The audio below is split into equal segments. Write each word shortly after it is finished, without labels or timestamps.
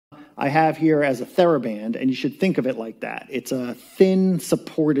I have here as a TheraBand, and you should think of it like that. It's a thin,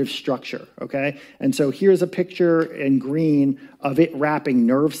 supportive structure, okay? And so here's a picture in green of it wrapping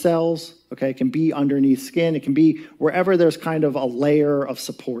nerve cells, okay? It can be underneath skin. It can be wherever there's kind of a layer of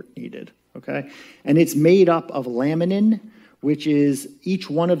support needed, okay? And it's made up of laminin, which is each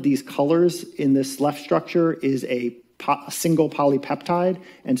one of these colors in this left structure is a single polypeptide,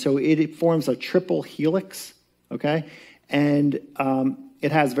 and so it forms a triple helix, okay? And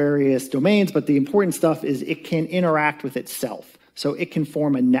it has various domains, but the important stuff is it can interact with itself. So it can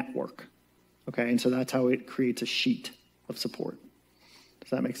form a network, okay? And so that's how it creates a sheet of support. Does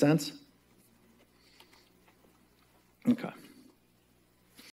that make sense? Okay.